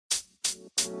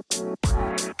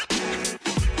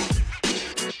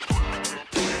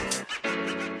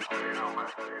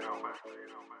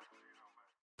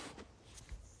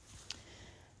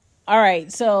All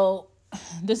right, so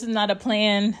this is not a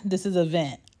plan. This is a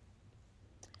vent.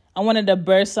 I wanted to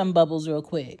burst some bubbles real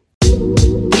quick.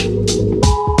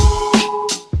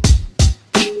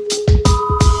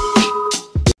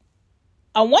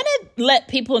 I want to let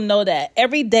people know that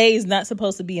every day is not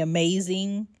supposed to be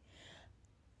amazing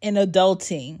in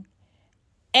adulting.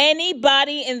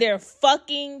 Anybody in their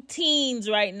fucking teens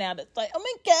right now that's like, oh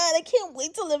my God, I can't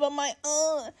wait to live on my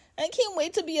own. I can't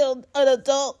wait to be an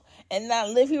adult and not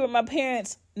live here with my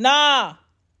parents. Nah,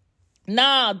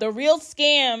 the real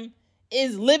scam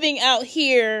is living out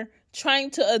here trying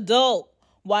to adult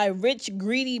while rich,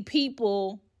 greedy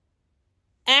people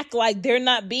act like they're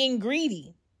not being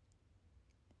greedy.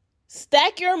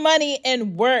 Stack your money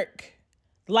and work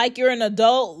like you're an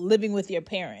adult living with your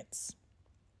parents.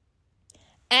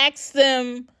 Ask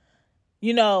them,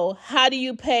 how do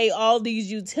you pay all these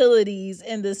utilities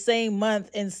in the same month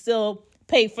and still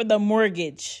pay for the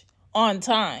mortgage on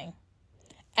time?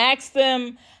 Ask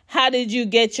them, how did you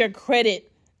get your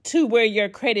credit to where your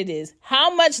credit is?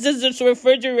 How much does this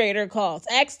refrigerator cost?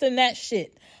 Ask them that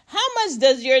shit. How much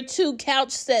does your 2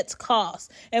 couch sets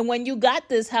cost? And when you got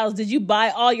this house, did you buy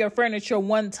all your furniture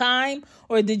one time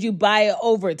or did you buy it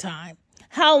over time?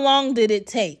 How long did it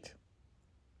take?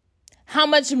 How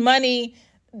much money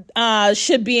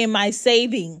should be in my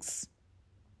savings?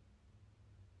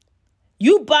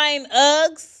 You buying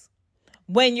Uggs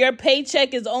when your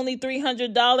paycheck is only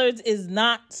 $300 is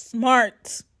not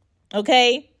smart,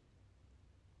 okay?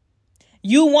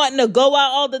 You wanting to go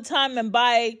out all the time and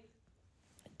buy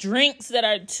drinks that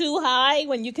are too high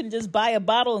when you can just buy a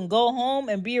bottle and go home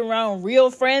and be around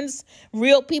real friends,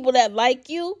 real people that like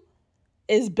you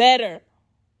is better,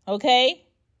 okay?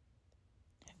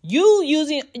 You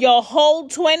using your whole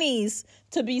 20s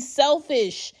to be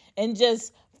selfish and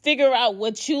just figure out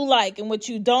what you like and what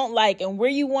you don't like and where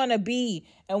you want to be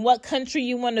and what country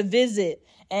you want to visit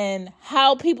and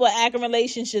how people act in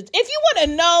relationships. If you want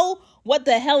to know what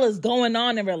the hell is going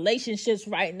on in relationships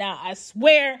right now, I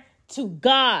swear to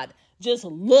God, just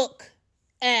look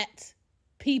at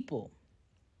people.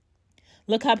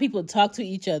 Look how people talk to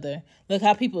each other. Look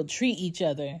how people treat each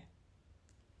other.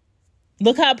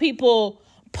 Look how people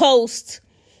post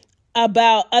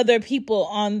about other people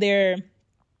on their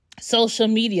social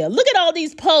media. Look at all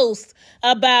these posts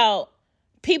about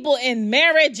people in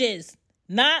marriages,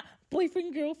 not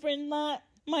boyfriend, girlfriend, not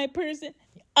my person,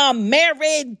 a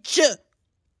marriage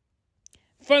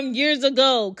from years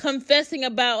ago, confessing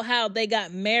about how they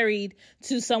got married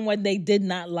to someone they did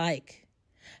not like,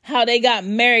 how they got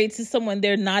married to someone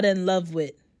they're not in love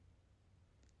with.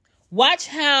 Watch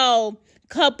how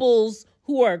couples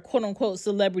who are quote unquote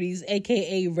celebrities,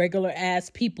 aka regular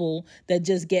ass people that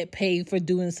just get paid for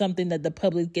doing something that the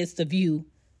public gets to view,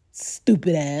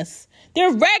 stupid ass.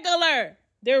 They're regular.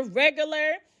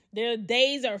 Their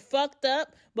days are fucked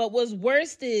up. But what's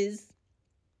worse is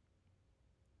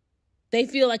they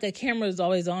feel like a camera is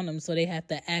always on them, so they have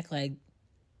to act like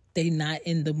they not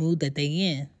in the mood that they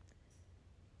in.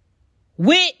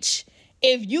 Which,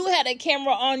 if you had a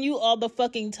camera on you all the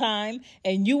fucking time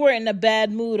and you were in a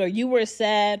bad mood or you were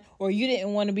sad or you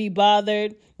didn't want to be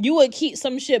bothered, you would keep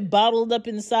some shit bottled up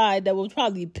inside that would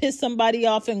probably piss somebody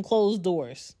off and close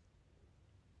doors.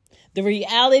 The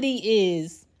reality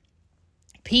is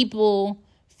people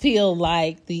feel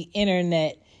like the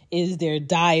internet is their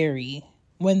diary,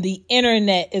 when the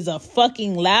internet is a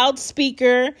fucking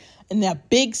loudspeaker and a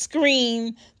big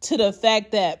screen, to the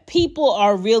fact that people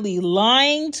are really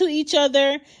lying to each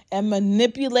other and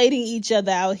manipulating each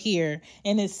other out here.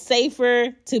 And it's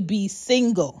safer to be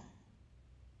single.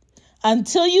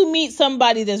 Until you meet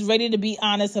somebody that's ready to be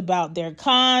honest about their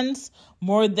cons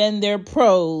more than their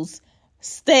pros,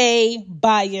 stay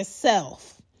by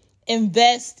yourself.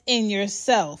 Invest in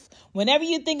yourself. Whenever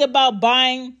you think about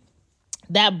buying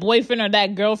that boyfriend or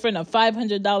that girlfriend a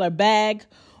 $500 bag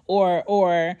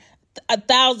or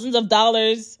thousands of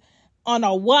dollars on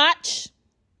a watch,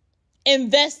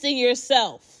 invest in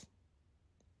yourself.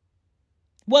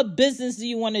 What business do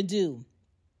you want to do?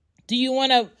 Do you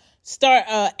want to start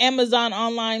an Amazon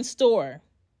online store?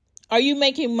 Are you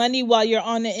making money while you're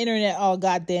on the internet all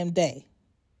goddamn day?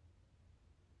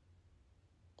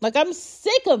 Like, I'm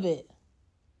sick of it.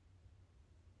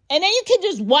 And then you can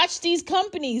just watch these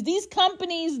companies. These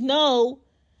companies know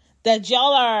that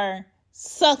y'all are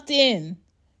sucked in.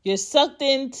 You're sucked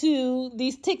into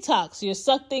these TikToks. You're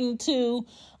sucked into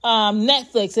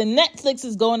Netflix. And Netflix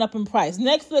is going up in price.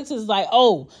 Netflix is like,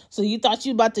 oh, so you thought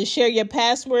you about to share your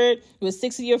password with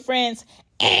 6 of your friends?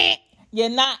 You're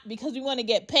not, because we want to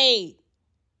get paid.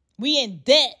 We in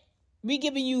debt. We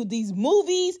giving you these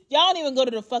movies. Y'all don't even go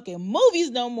to the fucking movies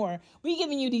no more. We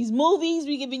giving you these movies.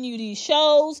 We giving you these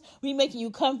shows. We making you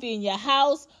comfy in your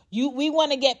house. We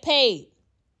want to get paid.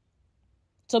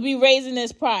 So we raising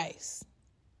this price.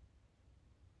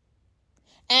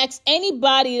 Ask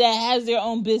anybody that has their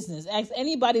own business. Ask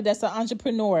anybody that's an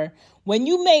entrepreneur. When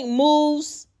you make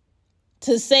moves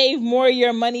to save more of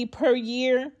your money per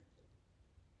year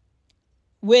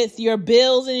with your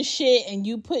bills and shit, and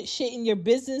you put shit in your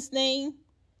business name,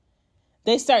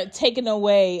 they start taking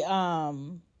away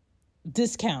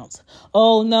discounts.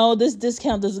 Oh no, this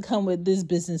discount doesn't come with this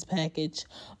business package.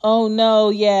 Oh no,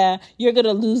 yeah, you're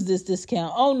gonna lose this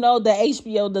discount. Oh no, the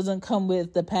HBO doesn't come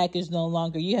with the package no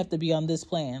longer. You have to be on this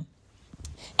plan.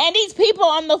 And these people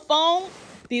on the phone,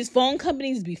 these phone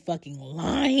companies be fucking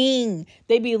lying.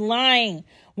 They be lying.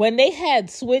 When they had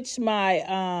switched my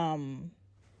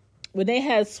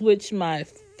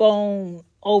phone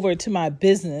over to my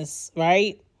business,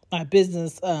 right? My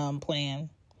business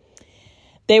plan.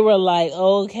 They were like,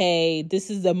 okay, this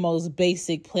is the most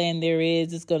basic plan there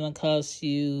is. It's going to cost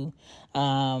you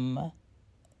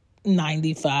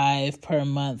 $95 per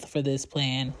month for this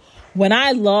plan. When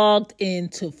I logged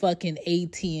into fucking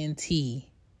AT&T,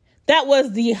 that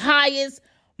was the highest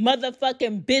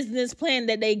motherfucking business plan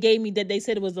that they gave me, that they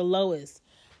said it was the lowest.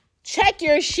 Check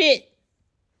your shit.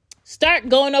 Start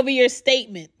going over your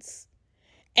statements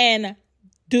and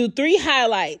do 3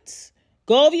 highlights.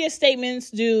 Go over your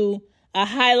statements, do a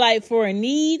highlight for a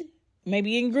need,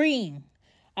 maybe in green.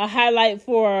 A highlight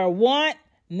for a want,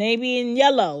 maybe in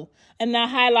yellow. And a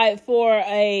highlight for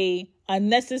a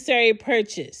necessary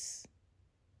purchase.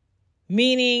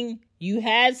 Meaning you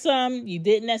had some, you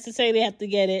didn't necessarily have to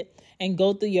get it. And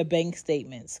go through your bank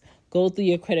statements. Go through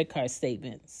your credit card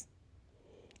statements.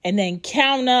 And then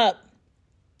count up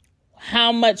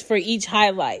how much for each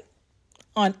highlight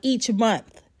on each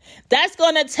month. That's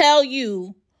going to tell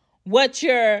you what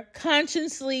you're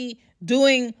consciously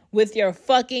doing with your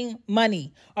fucking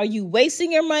money. Are you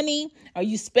wasting your money? Are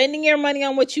you spending your money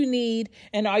on what you need?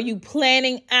 And are you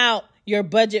planning out your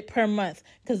budget per month?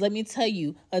 Because let me tell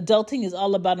you, adulting is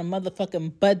all about a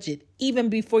motherfucking budget. Even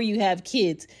before you have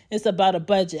kids, it's about a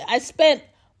budget. I spent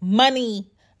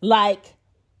money like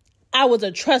I was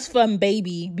a trust fund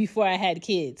baby before I had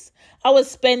kids. I was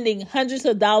spending hundreds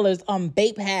of dollars on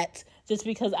Bape hats just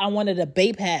because I wanted a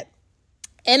Bape hat.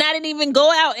 And I didn't even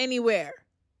go out anywhere.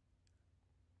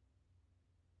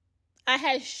 I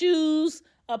had shoes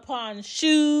upon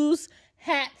shoes,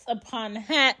 hats upon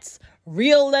hats,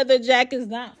 real leather jackets,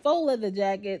 not faux leather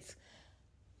jackets,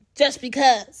 just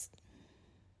because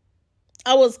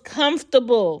I was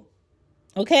comfortable.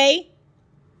 Okay?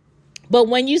 But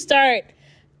when you start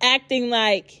acting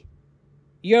like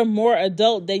you're more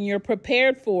adult than you're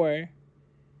prepared for,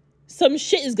 some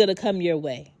shit is going to come your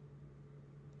way.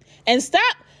 And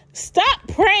stop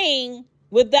praying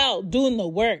without doing the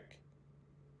work.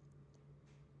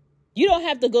 You don't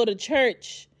have to go to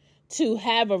church to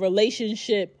have a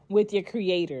relationship with your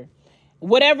creator.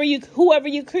 Whoever you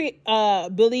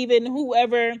believe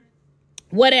in,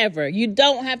 whatever. You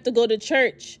don't have to go to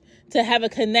church to have a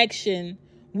connection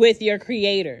with your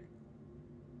creator.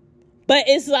 But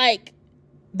it's like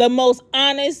the most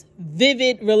honest,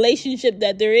 vivid relationship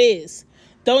that there is.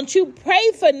 Don't you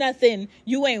pray for nothing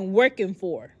you ain't working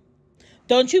for.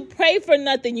 Don't you pray for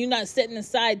nothing you're not setting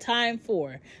aside time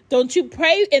for. Don't you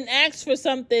pray and ask for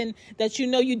something that you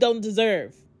know you don't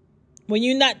deserve. When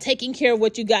you're not taking care of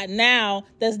what you got now,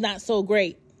 that's not so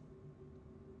great.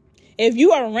 If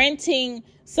you are renting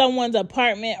someone's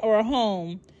apartment or a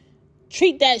home,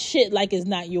 treat that shit like it's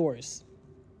not yours.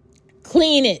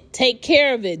 Clean it. Take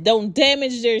care of it. Don't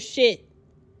damage their shit.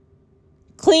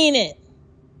 Clean it.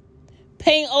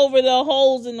 Paint over the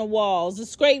holes in the walls, the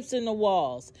scrapes in the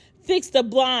walls. Fix the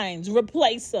blinds.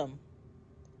 Replace them.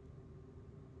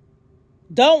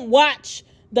 Don't watch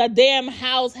the damn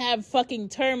house have fucking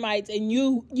termites and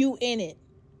you in it.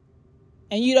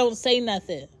 And you don't say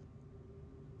nothing.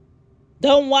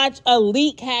 Don't watch a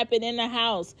leak happen in the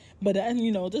house. But,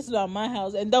 this is not my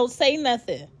house. And don't say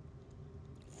nothing.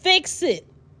 Fix it.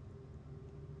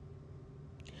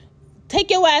 Take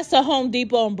your ass to Home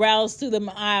Depot and browse through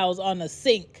the aisles on a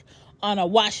sink, on a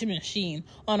washing machine,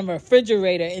 on a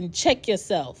refrigerator, and check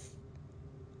yourself.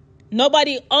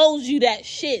 Nobody owes you that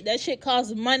shit. That shit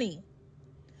costs money.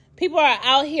 People are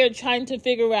out here trying to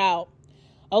figure out,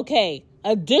 okay,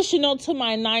 additional to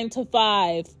my 9 to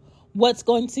 5, what's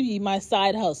going to be my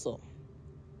side hustle?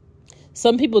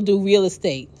 Some people do real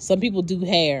estate. Some people do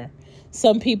hair.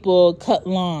 Some people cut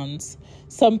lawns.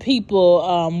 Some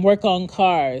people work on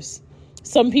cars.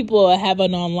 Some people have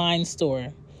an online store.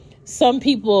 Some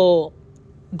people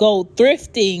go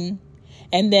thrifting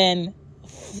and then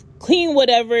clean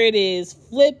whatever it is,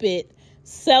 flip it,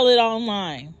 sell it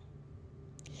online.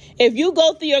 If you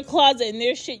go through your closet and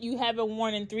there's shit you haven't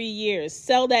worn in 3 years,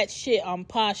 sell that shit on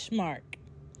Poshmark.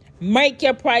 Make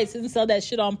your price and sell that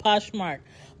shit on Poshmark.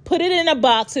 Put it in a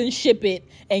box and ship it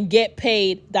and get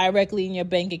paid directly in your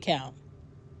bank account.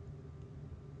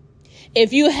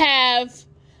 If you have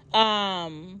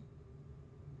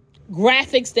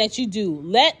graphics that you do,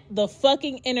 let the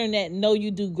fucking internet know you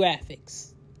do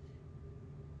graphics.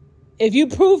 If you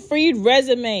proofread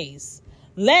resumes,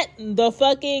 let the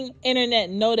fucking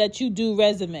internet know that you do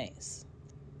resumes.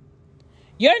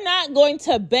 You're not going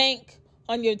to bank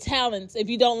on your talents if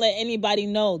you don't let anybody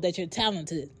know that you're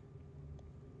talented.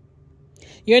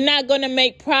 You're not going to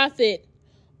make profit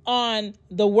on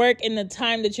the work and the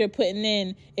time that you're putting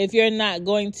in if you're not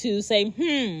going to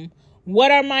say,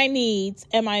 what are my needs?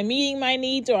 Am I meeting my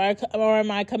needs or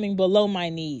am I coming below my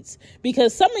needs?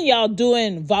 Because some of y'all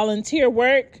doing volunteer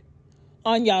work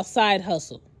on y'all side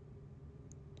hustle.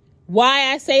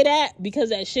 Why I say that? Because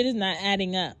that shit is not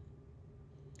adding up.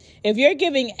 If you're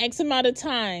giving X amount of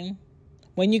time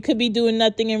when you could be doing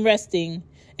nothing and resting,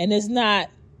 and it's not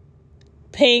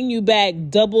paying you back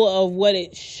double of what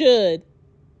it should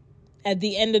at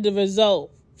the end of the result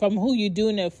from who you're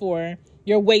doing it for,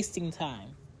 you're wasting time.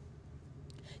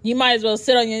 You might as well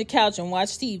sit on your couch and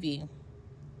watch TV.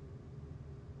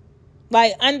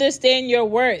 Like, understand your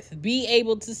worth. Be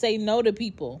able to say no to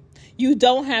people. You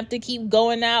don't have to keep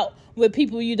going out with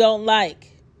people you don't like.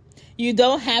 You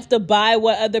don't have to buy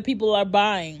what other people are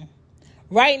buying.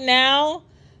 Right now,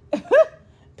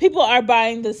 people are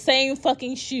buying the same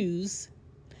fucking shoes.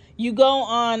 You go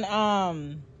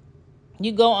on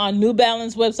New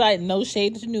Balance website, no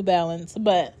shade to New Balance,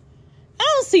 but I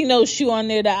don't see no shoe on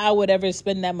there that I would ever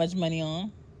spend that much money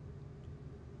on.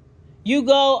 You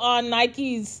go on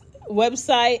Nike's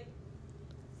website,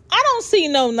 I don't see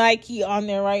no Nike on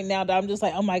there right now that I'm just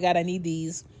like, oh my God, I need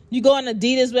these. You go on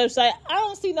Adidas website, I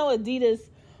don't see no Adidas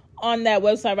on that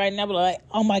website right now, but like,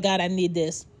 oh my God, I need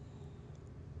this.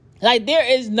 Like, there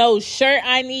is no shirt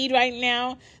I need right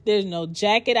now. There's no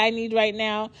jacket I need right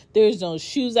now. There's no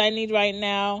shoes I need right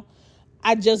now.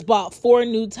 I just bought 4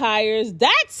 new tires.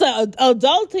 That's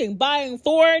adulting, buying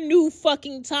 4 new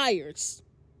fucking tires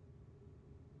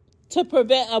to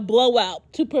prevent a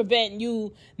blowout, to prevent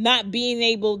you not being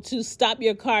able to stop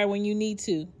your car when you need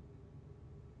to.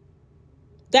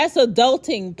 That's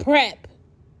adulting. Prep.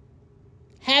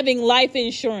 Having life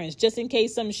insurance just in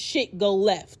case some shit go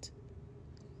left.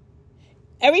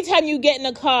 Every time you get in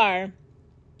a car,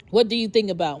 what do you think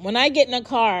about? When I get in a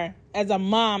car as a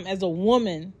mom, as a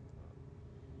woman,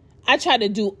 I try to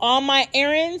do all my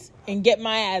errands and get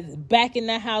my ass back in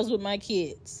the house with my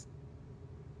kids.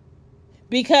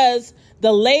 Because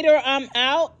the later I'm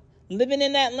out, living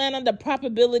in Atlanta, the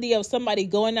probability of somebody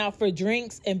going out for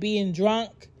drinks and being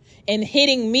drunk and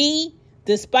hitting me,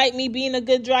 despite me being a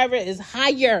good driver, is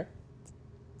higher.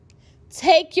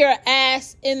 Take your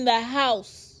ass in the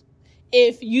house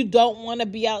if you don't want to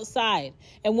be outside.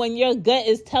 And when your gut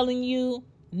is telling you,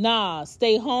 nah,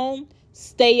 stay home,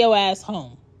 stay your ass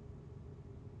home.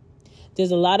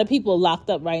 There's a lot of people locked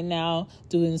up right now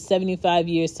doing 75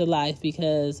 years to life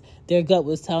because their gut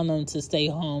was telling them to stay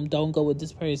home. Don't go with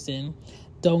this person.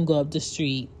 Don't go up the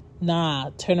street. Nah,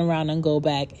 turn around and go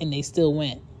back. And they still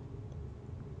went.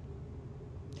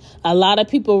 A lot of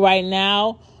people right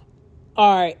now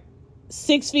are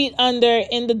 6 feet under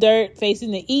in the dirt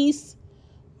facing the east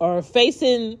or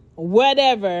facing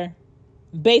whatever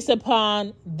based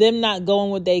upon them not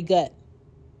going with their gut.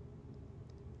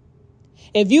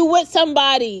 If you with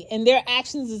somebody and their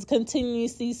actions is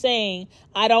continuously saying,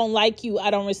 I don't like you, I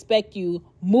don't respect you,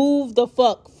 move the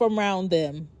fuck from around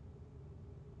them.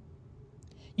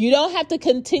 You don't have to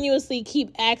continuously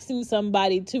keep asking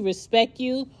somebody to respect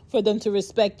you for them to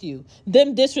respect you.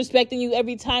 Them disrespecting you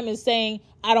every time is saying,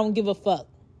 I don't give a fuck.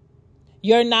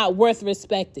 You're not worth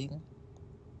respecting.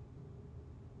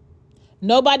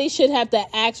 Nobody should have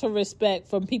to ask for respect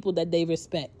from people that they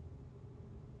respect.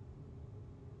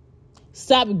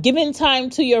 Stop giving time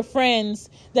to your friends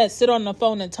that sit on the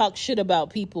phone and talk shit about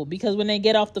people. Because when they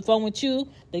get off the phone with you,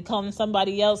 they call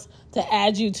somebody else to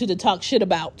add you to the talk shit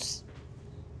abouts.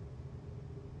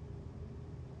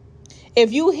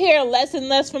 If you hear less and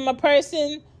less from a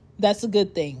person, that's a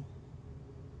good thing.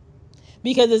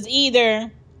 Because it's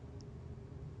either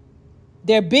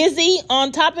they're busy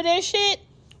on top of their shit,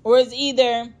 or it's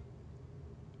either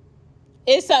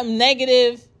it's something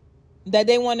negative that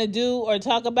they want to do or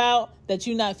talk about that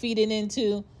you're not feeding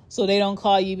into, so they don't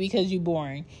call you because you're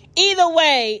boring. Either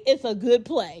way, it's a good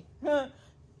play.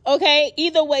 Okay?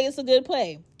 Either way, it's a good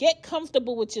play. Get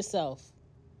comfortable with yourself.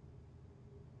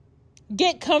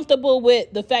 Get comfortable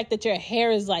with the fact that your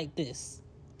hair is like this.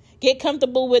 Get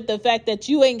comfortable with the fact that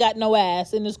you ain't got no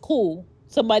ass and it's cool.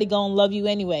 Somebody gonna love you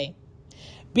anyway.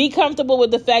 Be comfortable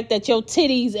with the fact that your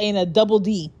titties ain't a double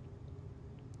D.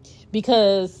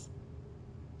 Because,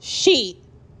 shit,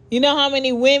 you know how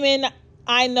many women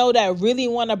I know that really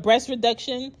want a breast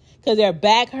reduction because their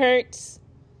back hurts?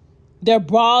 Their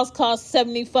bras cost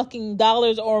 $70 fucking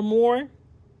or more.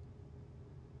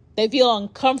 They feel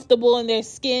uncomfortable in their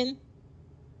skin.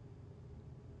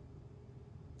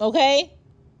 Okay?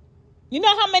 You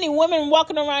know how many women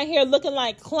walking around here looking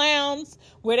like clowns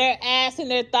where their ass and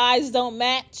their thighs don't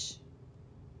match?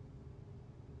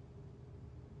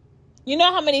 You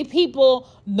know how many people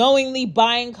knowingly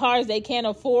buying cars they can't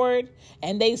afford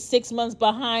and they 6 months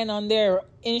behind on their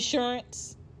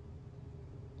insurance?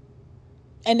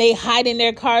 And they hide in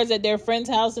their cars at their friend's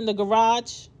house in the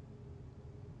garage?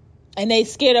 And they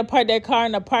scared to park their car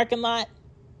in the parking lot?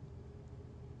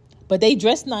 But they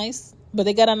dress nice. But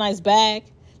they got a nice bag.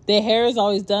 Their hair is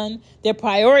always done. Their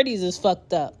priorities is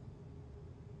fucked up.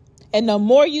 And the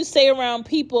more you stay around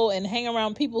people and hang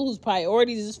around people whose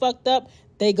priorities is fucked up,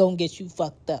 they gonna get you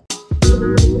fucked up.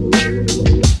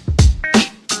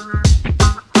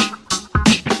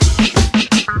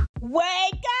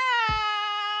 Wake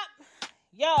up!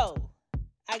 Yo,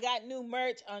 I got new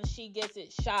merch on She Gets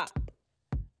It shop.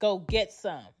 Go get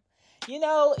some. You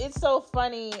know, it's so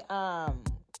funny,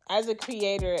 as a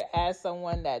creator, as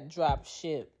someone that drops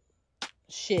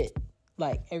shit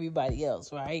like everybody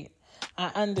else, right? I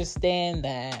understand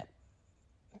that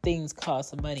things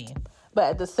cost money. But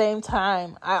at the same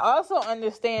time, I also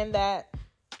understand that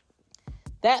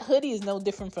hoodie is no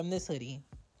different from this hoodie.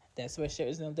 That sweatshirt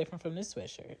is no different from this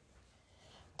sweatshirt.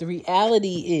 The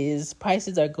reality is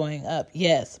prices are going up,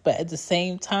 yes. But at the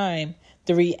same time,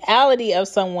 the reality of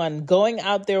someone going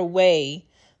out their way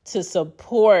to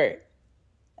support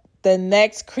the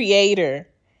next creator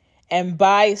and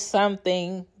buy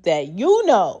something that you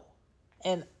know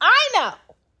and I know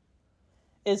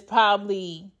is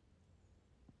probably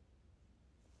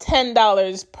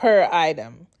 $10 per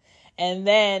item. And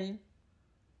then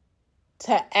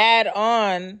to add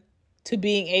on to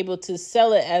being able to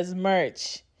sell it as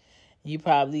merch, you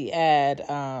probably add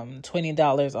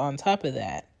 $20 on top of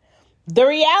that. The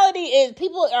reality is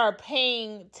people are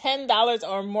paying $10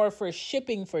 or more for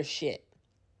shipping for shit.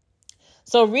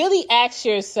 So really ask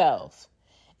yourself,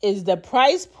 is the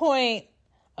price point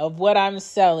of what I'm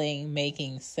selling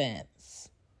making sense?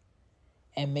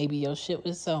 And maybe your shit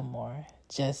would sell more.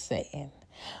 Just saying.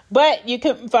 But you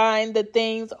can find the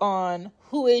things on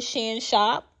Who Is Shan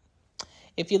Shop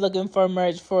if you're looking for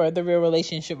merch for The Real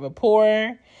Relationship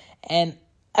Rapport and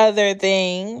other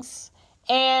things.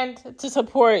 And to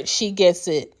support She Gets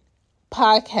It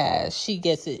podcast, She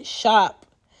Gets It shop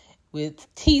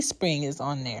with Teespring is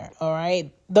on there. All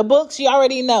right. The books you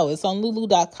already know. It's on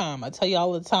lulu.com. I tell you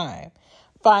all the time.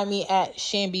 Find me at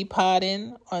Shambi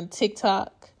Podden on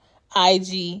TikTok,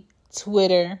 IG,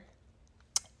 Twitter,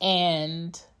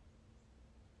 and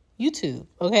YouTube.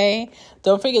 Okay.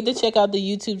 Don't forget to check out the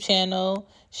YouTube channel,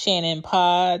 Shannon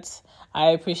Pods. I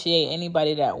appreciate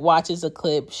anybody that watches a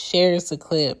clip, shares a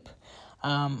clip.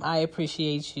 I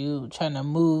appreciate you trying to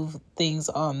move things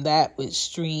on that with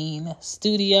Stream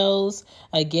Studios.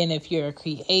 Again, if you're a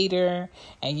creator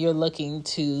and you're looking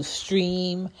to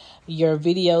stream your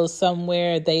videos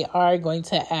somewhere, they are going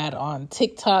to add on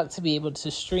TikTok to be able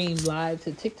to stream live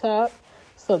to TikTok.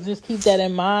 So just keep that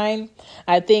in mind.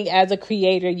 I think as a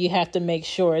creator, you have to make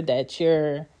sure that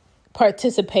you're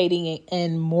participating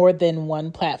in more than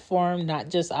one platform, not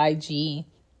just IG.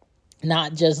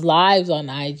 Not just lives on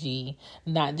IG,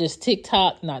 not just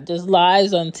TikTok, not just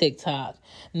lives on TikTok,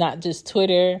 not just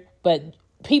Twitter, but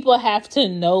people have to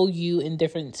know you in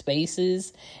different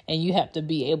spaces and you have to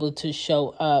be able to show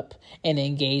up and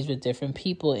engage with different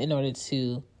people in order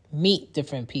to meet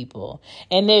different people.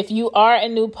 And if you are a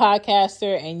new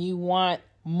podcaster and you want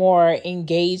more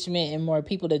engagement and more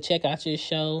people to check out your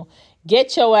show,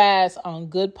 get your ass on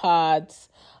Good Pods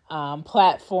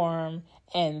platform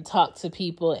and talk to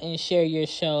people and share your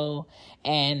show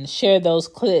and share those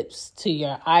clips to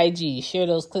your IG, share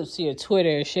those clips to your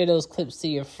Twitter, share those clips to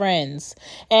your friends.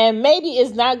 And maybe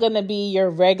it's not going to be your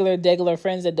regular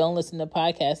friends that don't listen to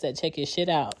podcasts that check your shit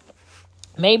out.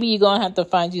 Maybe you're going to have to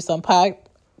find you some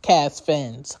podcast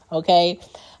friends, okay?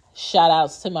 Shout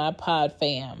outs to my pod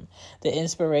fam, the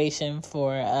inspiration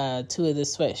for two of the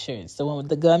sweatshirts, the one with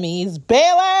the gummies,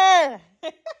 Baylor!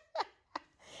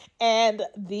 And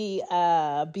the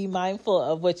Be Mindful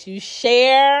of What You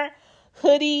Share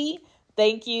hoodie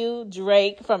Thank you,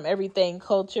 Drake from Everything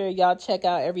Culture. Y'all check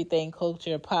out Everything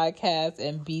Culture podcast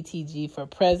and BTG for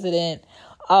President.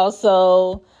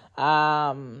 Also,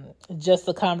 just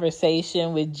a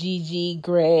conversation with Gigi,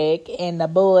 Greg, and the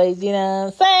boys, you know what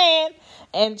I'm saying?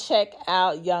 And check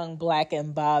out Young Black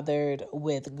and Bothered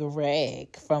with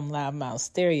Greg from Loudmouth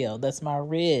Stereo. That's my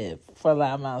rib for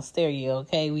Loudmouth Stereo,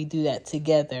 okay? We do that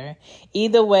together.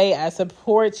 Either way, I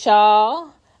support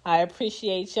y'all. I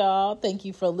appreciate y'all. Thank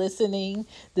you for listening.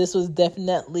 This was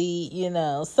definitely,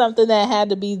 something that had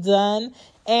to be done.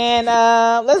 And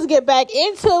let's get back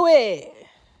into it.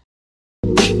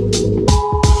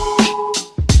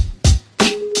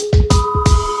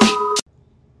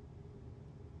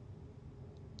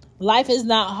 Life is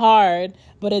not hard,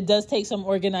 but it does take some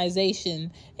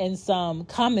organization and some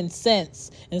common sense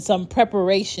and some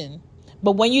preparation.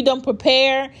 But when you don't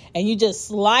prepare and you just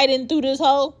sliding through this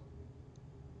hole,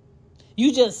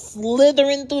 you just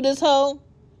slithering through this hole,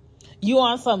 you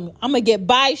on some I'm going to get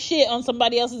by shit on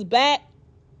somebody else's back,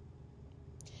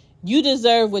 you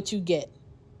deserve what you get.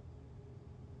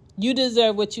 You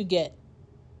deserve what you get.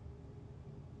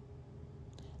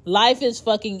 Life is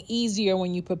fucking easier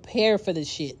when you prepare for the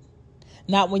shit,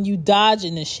 not when you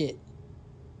dodging the shit.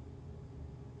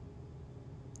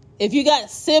 If you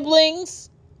got siblings,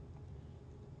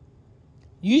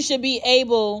 you should be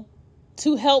able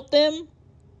to help them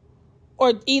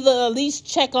or either at least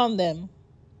check on them.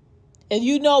 If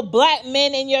you know black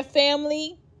men in your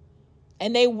family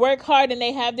and they work hard and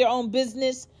they have their own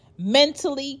business,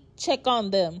 mentally check on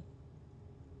them.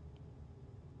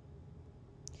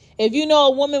 If you know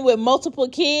a woman with multiple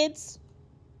kids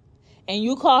and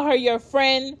you call her your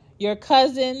friend, your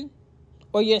cousin,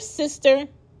 or your sister,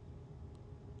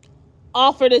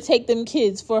 offer to take them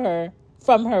kids from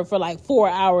her for like 4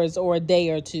 hours or a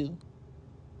day or two.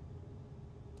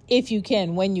 If you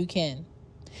can, when you can.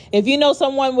 If you know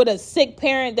someone with a sick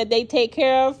parent that they take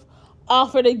care of,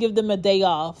 offer to give them a day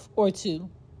off or two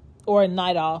or a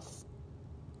night off.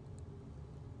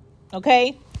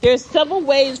 Okay? There's several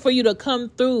ways for you to come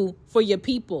through for your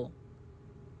people.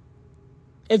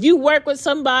 If you work with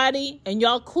somebody and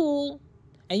y'all cool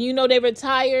and you know they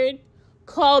retired,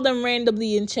 call them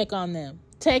randomly and check on them.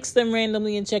 Text them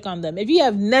randomly and check on them. If you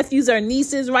have nephews or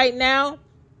nieces right now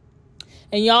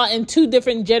and y'all in 2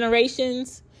 different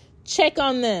generations, check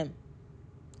on them.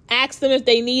 Ask them if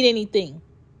they need anything.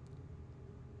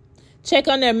 Check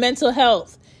on their mental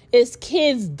health. It's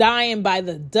kids dying by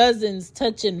the dozens,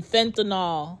 touching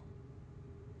fentanyl,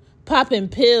 popping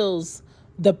pills,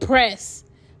 depressed,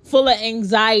 full of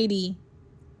anxiety.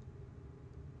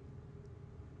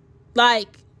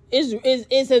 Like,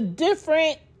 it's a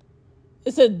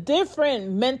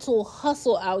different mental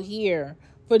hustle out here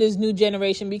for this new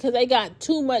generation because they got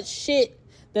too much shit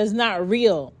that's not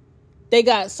real. They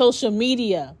got social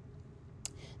media.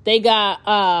 They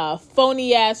got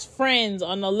phony ass friends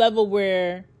on the level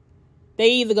where they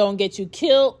either gonna get you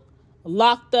killed,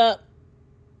 locked up,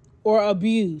 or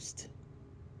abused.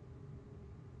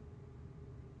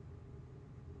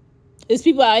 There's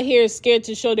people out here scared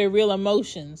to show their real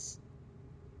emotions.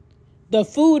 The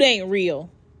food ain't real.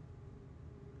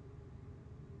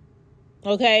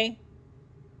 Okay?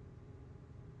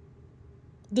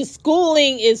 The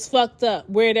schooling is fucked up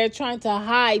where they're trying to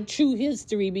hide true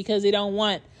history because they don't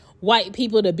want white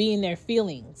people to be in their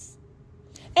feelings.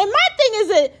 And my thing is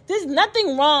that there's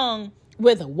nothing wrong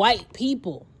with white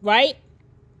people, right?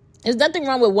 There's nothing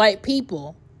wrong with white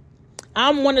people.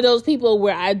 I'm one of those people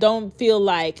where I don't feel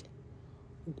like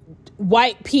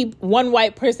one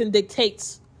white person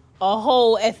dictates a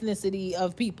whole ethnicity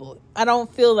of people. I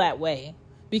don't feel that way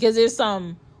because there's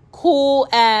some cool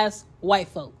ass white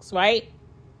folks, right?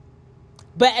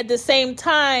 But at the same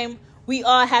time, we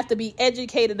all have to be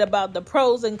educated about the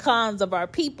pros and cons of our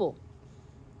people.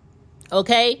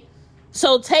 Okay?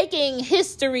 So taking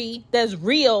history that's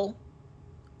real,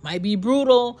 might be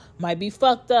brutal, might be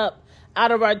fucked up,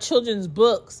 out of our children's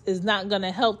books is not going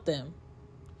to help them.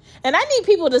 And I need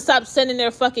people to stop sending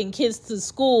their fucking kids to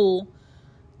school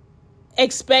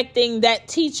expecting that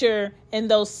teacher in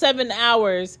those 7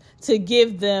 hours to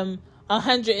give them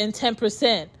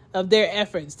 110% of their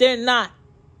efforts. They're not.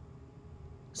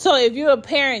 So if you're a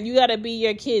parent, you got to be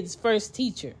your kid's first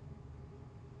teacher.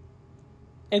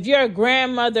 If you're a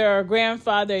grandmother or a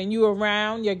grandfather and you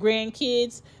around your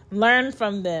grandkids, learn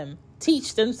from them.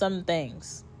 Teach them some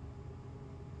things.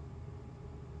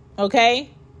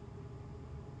 Okay?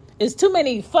 There's too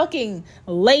many fucking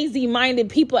lazy-minded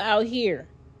people out here.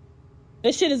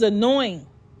 This shit is annoying.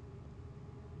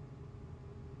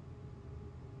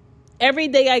 Every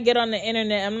day I get on the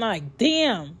internet, I'm like,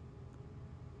 damn.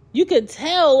 You could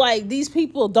tell, like, these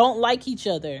people don't like each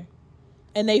other.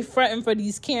 And they fronting for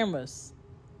these cameras.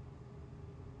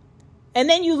 And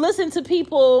then you listen to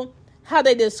people, how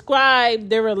they describe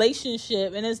their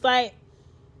relationship. And it's like,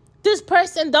 this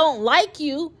person don't like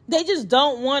you. They just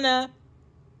don't want to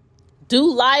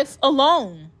do life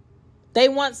alone. They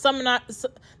want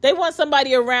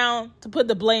somebody around to put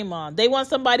the blame on. They want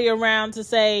somebody around to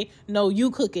say, no,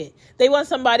 you cook it. They want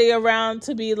somebody around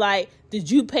to be like, did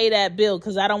you pay that bill?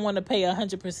 Because I don't want to pay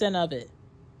 100% of it.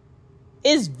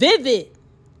 It's vivid.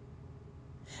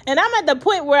 And I'm at the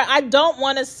point where I don't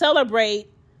want to celebrate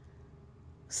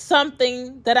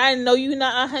something that I know you're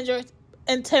not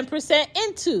 110%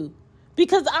 into.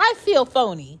 Because I feel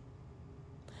phony.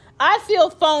 I feel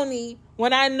phony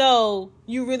when I know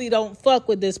you really don't fuck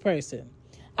with this person.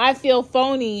 I feel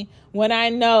phony when I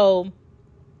know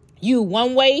you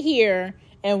one way here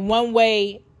and one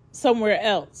way somewhere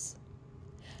else.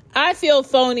 I feel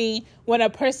phony when a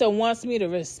person wants me to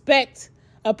respect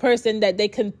a person that they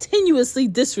continuously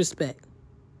disrespect.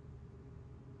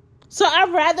 So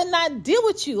I'd rather not deal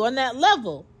with you on that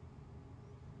level.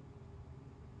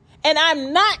 And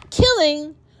I'm not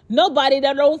killing nobody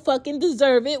that don't fucking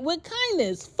deserve it with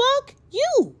kindness. Fuck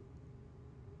you.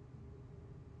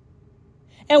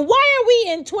 And why are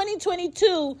we in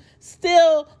 2022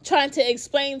 still trying to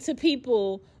explain to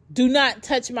people, do not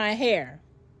touch my hair?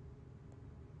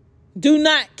 Do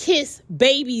not kiss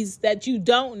babies that you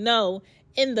don't know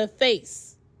in the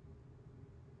face.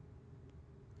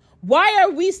 Why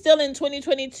are we still in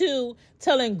 2022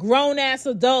 telling grown-ass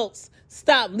adults,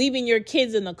 stop leaving your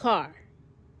kids in the car?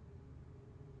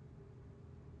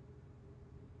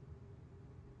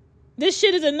 This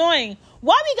shit is annoying.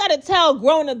 Why we gotta tell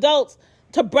grown adults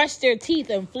to brush their teeth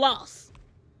and floss?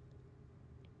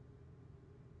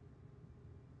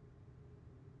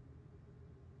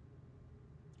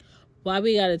 Why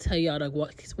we gotta tell y'all to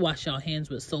wash your hands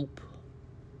with soap?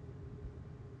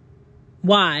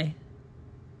 Why?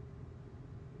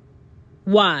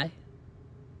 Why?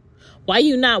 Why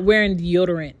you not wearing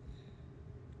deodorant?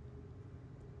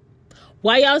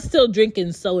 Why y'all still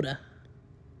drinking soda?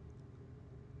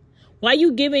 Why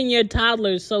you giving your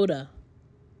toddler soda?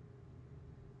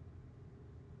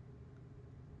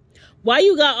 Why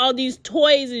you got all these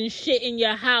toys and shit in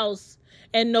your house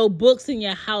and no books in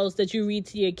your house that you read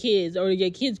to your kids or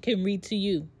your kids can read to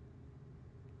you?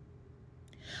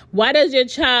 Why does your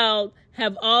child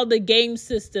have all the game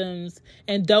systems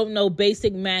and don't know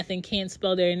basic math and can't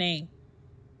spell their name?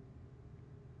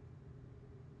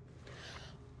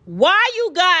 Why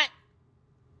you got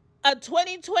a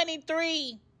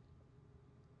 2023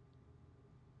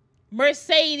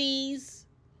 Mercedes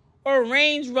or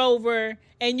Range Rover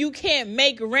and you can't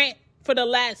make rent for the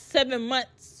last 7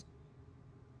 months?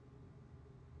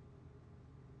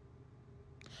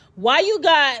 Why you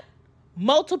got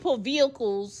multiple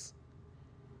vehicles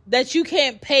that you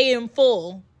can't pay in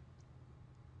full?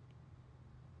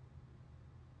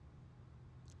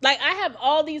 Like, I have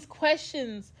all these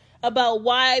questions about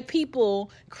why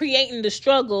people creating the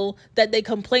struggle that they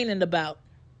complaining about.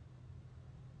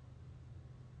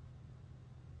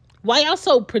 Why y'all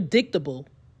so predictable?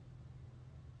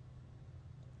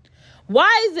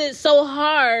 Why is it so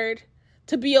hard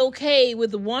to be okay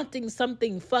with wanting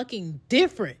something fucking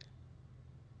different?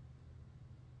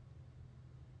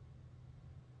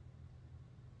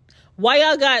 Why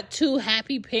y'all got 2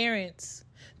 happy parents,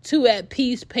 2 at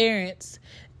peace parents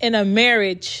in a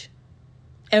marriage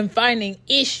and finding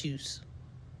issues?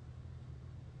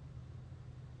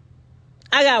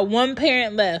 I got 1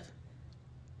 parent left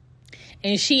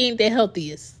and she ain't the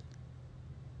healthiest.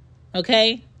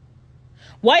 Okay?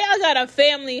 Why y'all got a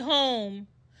family home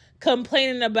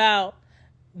complaining about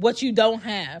what you don't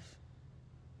have?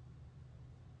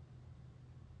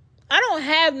 I don't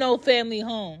have no family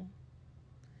home.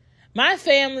 My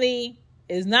family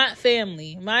is not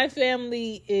family. My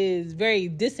family is very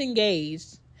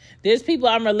disengaged. There's people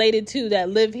I'm related to that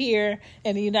live here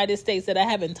in the United States that I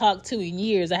haven't talked to in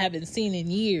years. I haven't seen in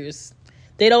years.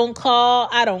 They don't call.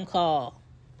 I don't call.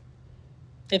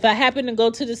 If I happen to go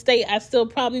to the state, I still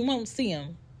probably won't see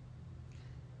them.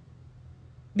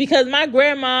 Because my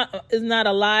grandma is not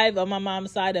alive on my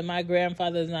mom's side and my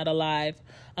grandfather is not alive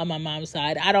on my mom's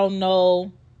side. I don't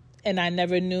know, and I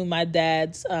never knew my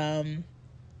dad's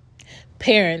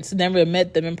parents, never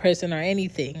met them in person or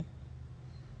anything.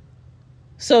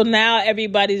 So now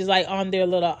everybody's like on their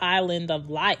little island of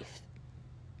life.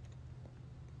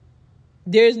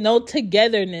 There's no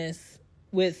togetherness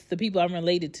with the people I'm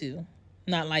related to.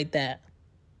 Not like that.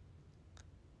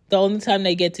 The only time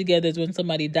they get together is when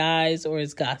somebody dies or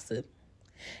it's gossip.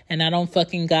 And I don't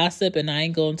fucking gossip, and I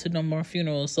ain't going to no more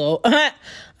funerals. So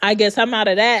I guess I'm out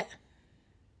of that.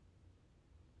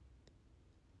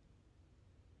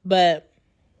 But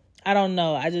I don't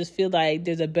know. I just feel like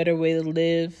there's a better way to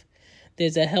live.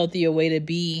 There's a healthier way to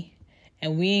be.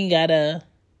 And we ain't gotta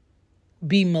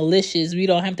be malicious. We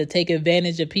don't have to take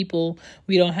advantage of people.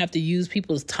 We don't have to use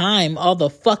people's time all the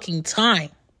fucking time.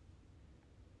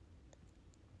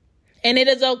 And it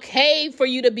is okay for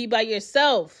you to be by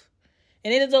yourself.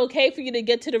 And it is okay for you to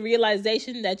get to the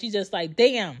realization that you just like,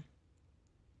 damn.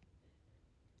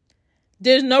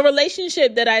 There's no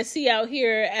relationship that I see out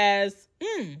here as,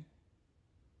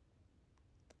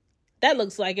 that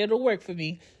looks like it'll work for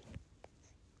me.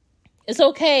 It's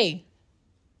okay.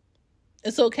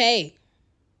 It's okay.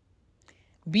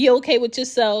 Be okay with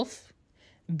yourself.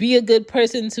 Be a good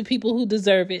person to people who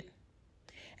deserve it.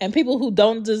 And people who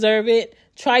don't deserve it,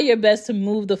 try your best to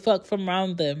move the fuck from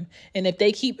around them. And if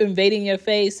they keep invading your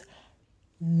face,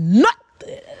 not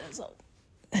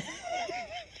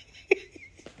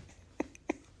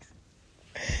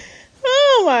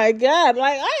oh my God.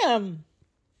 Like I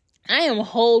am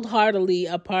wholeheartedly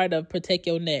a part of Protect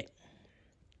Your Neck.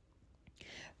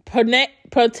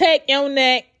 Protect your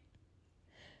neck.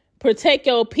 Protect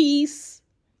your peace.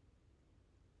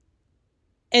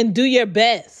 And do your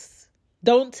best.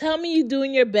 Don't tell me you're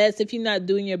doing your best if you're not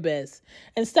doing your best.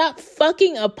 And stop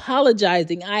fucking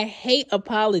apologizing. I hate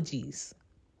apologies.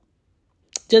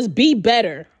 Just be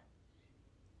better.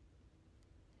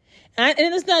 And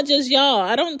it's not just y'all.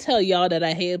 I don't tell y'all that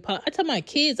I hate apologies. I tell my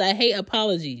kids I hate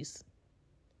apologies.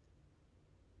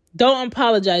 Don't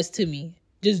apologize to me.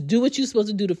 Just do what you're supposed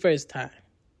to do the first time.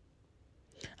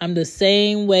 I'm the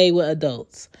same way with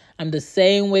adults. I'm the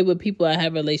same way with people I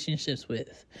have relationships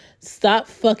with. Stop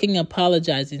fucking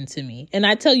apologizing to me. And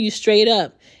I tell you straight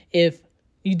up, if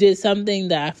you did something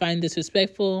that I find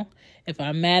disrespectful, if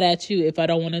I'm mad at you, if I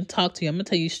don't want to talk to you, I'm going to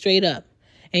tell you straight up.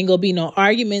 Ain't going to be no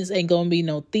arguments. Ain't going to be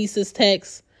no thesis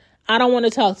texts. I don't want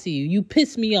to talk to you. You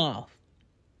piss me off.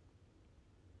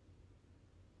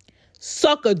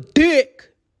 Suck a dick.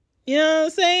 You know what I'm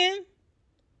saying?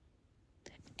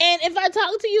 And if I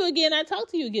talk to you again, I talk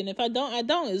to you again. If I don't, I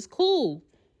don't. It's cool.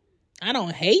 I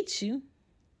don't hate you.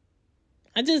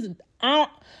 I don't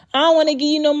want to give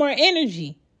you no more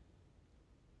energy.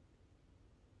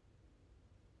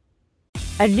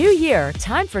 A new year,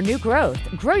 time for new growth.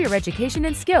 Grow your education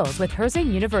and skills with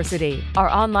Herzing University. Our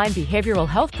online behavioral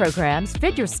health programs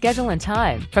fit your schedule and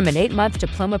time. From an 8-month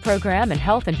diploma program in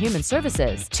health and human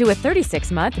services to a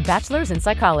 36-month bachelor's in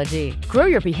psychology. Grow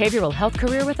your behavioral health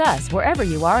career with us wherever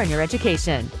you are in your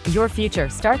education. Your future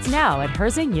starts now at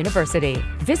Herzing University.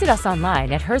 Visit us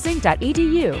online at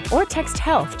herzing.edu or text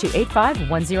health to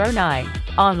 85109.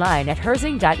 Online at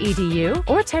herzing.edu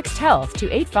or text health to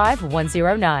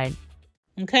 85109.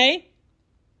 Okay?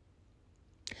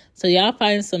 So y'all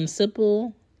find some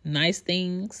simple, nice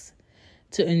things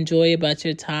to enjoy about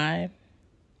your time.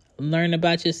 Learn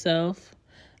about yourself.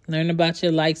 Learn about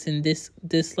your likes and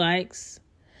dislikes.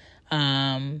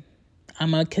 I'm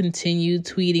going to continue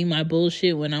tweeting my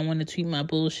bullshit when I want to tweet my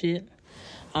bullshit.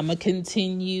 I'm going to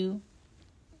continue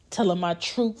telling my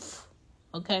truth.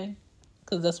 Okay?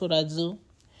 Because that's what I do.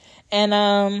 And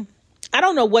I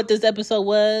don't know what this episode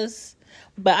was,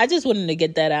 but I just wanted to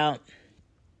get that out.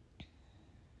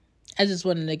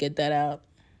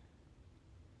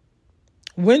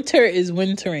 Winter is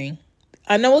wintering.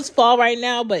 I know it's fall right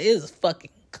now, but it is fucking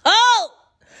cold.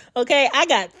 Okay, I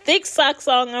got thick socks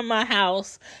on my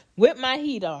house with my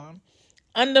heat on,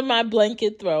 under my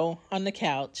blanket throw on the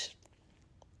couch,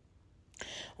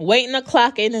 waiting to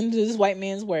clock in and do this white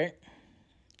man's work.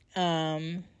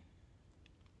 And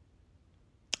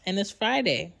it's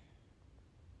Friday.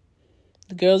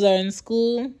 The girls are in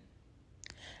school.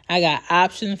 I got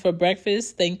options for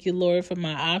breakfast. Thank you, Lord, for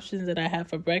my options that I have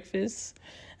for breakfast.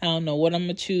 I don't know what I'm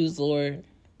going to choose, Lord,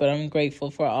 but I'm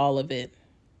grateful for all of it.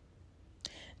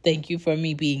 Thank you for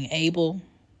me being able.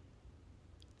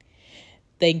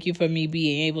 Thank you for me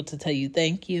being able to tell you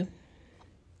thank you.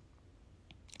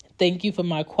 Thank you for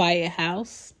my quiet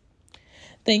house.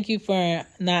 Thank you for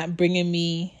not bringing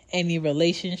me any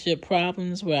relationship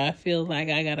problems where I feel like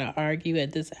I got to argue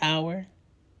at this hour.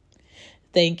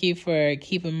 Thank you for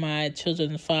keeping my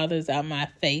children's fathers out my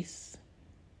face.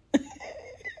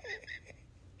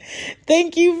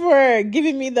 Thank you for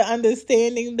giving me the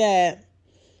understanding that,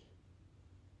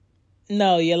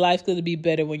 no, your life's going to be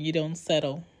better when you don't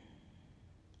settle.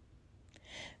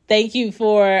 Thank you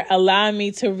for allowing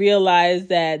me to realize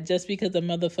that just because a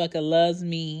motherfucker loves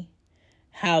me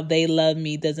how they love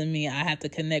me doesn't mean I have to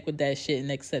connect with that shit and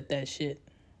accept that shit.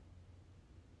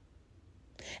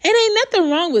 And ain't nothing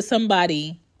wrong with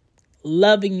somebody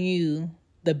loving you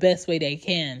the best way they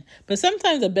can. But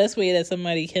sometimes the best way that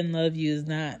somebody can love you is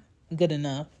not good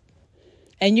enough.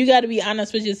 And you got to be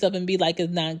honest with yourself and be like,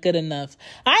 it's not good enough.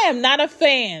 I am not a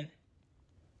fan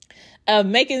of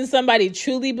making somebody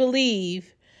truly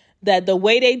believe that the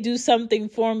way they do something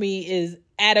for me is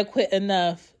adequate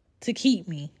enough to keep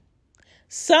me.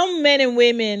 Some men and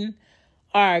women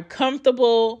are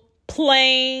comfortable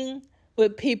playing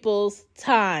with people's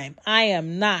time. I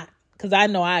am not, because I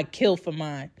know I'd kill for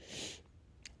mine.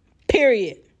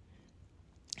 Period.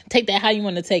 Take that how you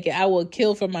want to take it. I will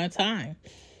kill for my time.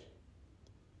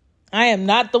 I am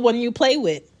not the one you play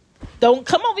with. Don't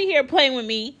come over here playing with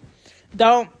me.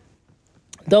 Don't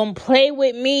play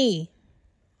with me.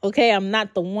 Okay, I'm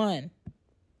not the one.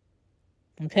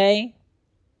 Okay?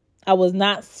 I was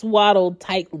not swaddled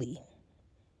tightly.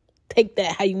 Take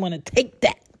that how you want to take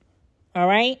that. All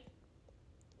right?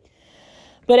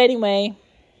 But anyway,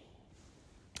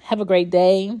 have a great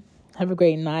day. Have a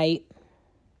great night.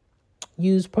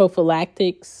 Use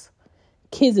prophylactics.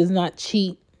 Kids is not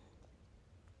cheap.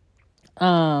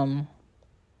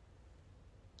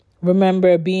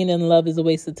 Remember, being in love is a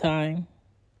waste of time.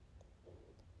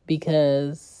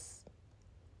 Because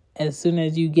as soon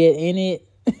as you get in it,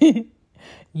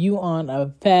 you on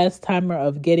a fast timer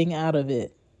of getting out of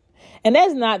it. And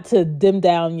that's not to dim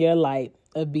down your light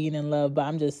of being in love, but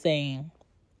I'm just saying,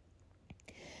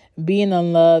 being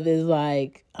in love is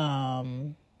like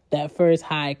that first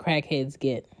high crackheads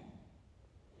get.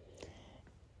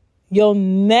 You'll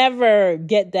never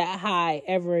get that high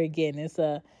ever again. It's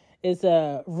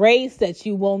a race that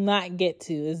you will not get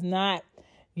to.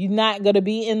 You're not going to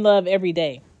be in love every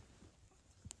day.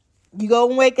 You go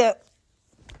and wake up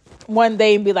one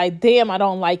day and be like, damn, I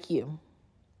don't like you.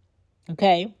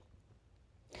 Okay?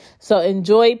 So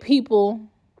enjoy people.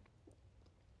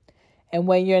 And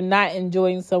when you're not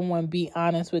enjoying someone, be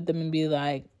honest with them and be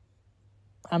like,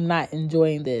 I'm not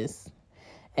enjoying this.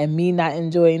 And me not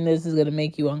enjoying this is going to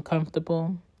make you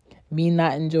uncomfortable. Me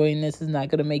not enjoying this is not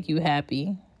going to make you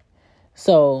happy.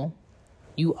 So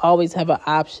you always have an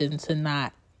option to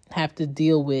not have to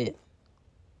deal with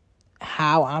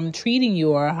how I'm treating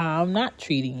you or how I'm not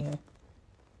treating you.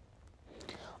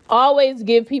 Always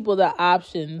give people the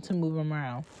option to move them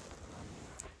around.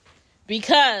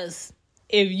 Because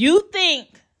if you think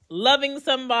loving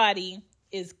somebody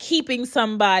is keeping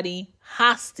somebody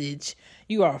hostage,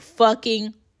 you are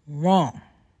fucking wrong.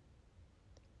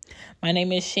 My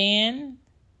name is Shan,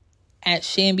 at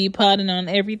Shan B Podding on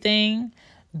everything.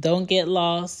 Don't get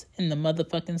lost in the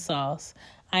motherfucking sauce.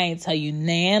 I ain't tell you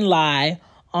nan lie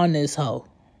on this hoe.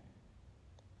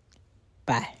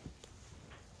 Bye.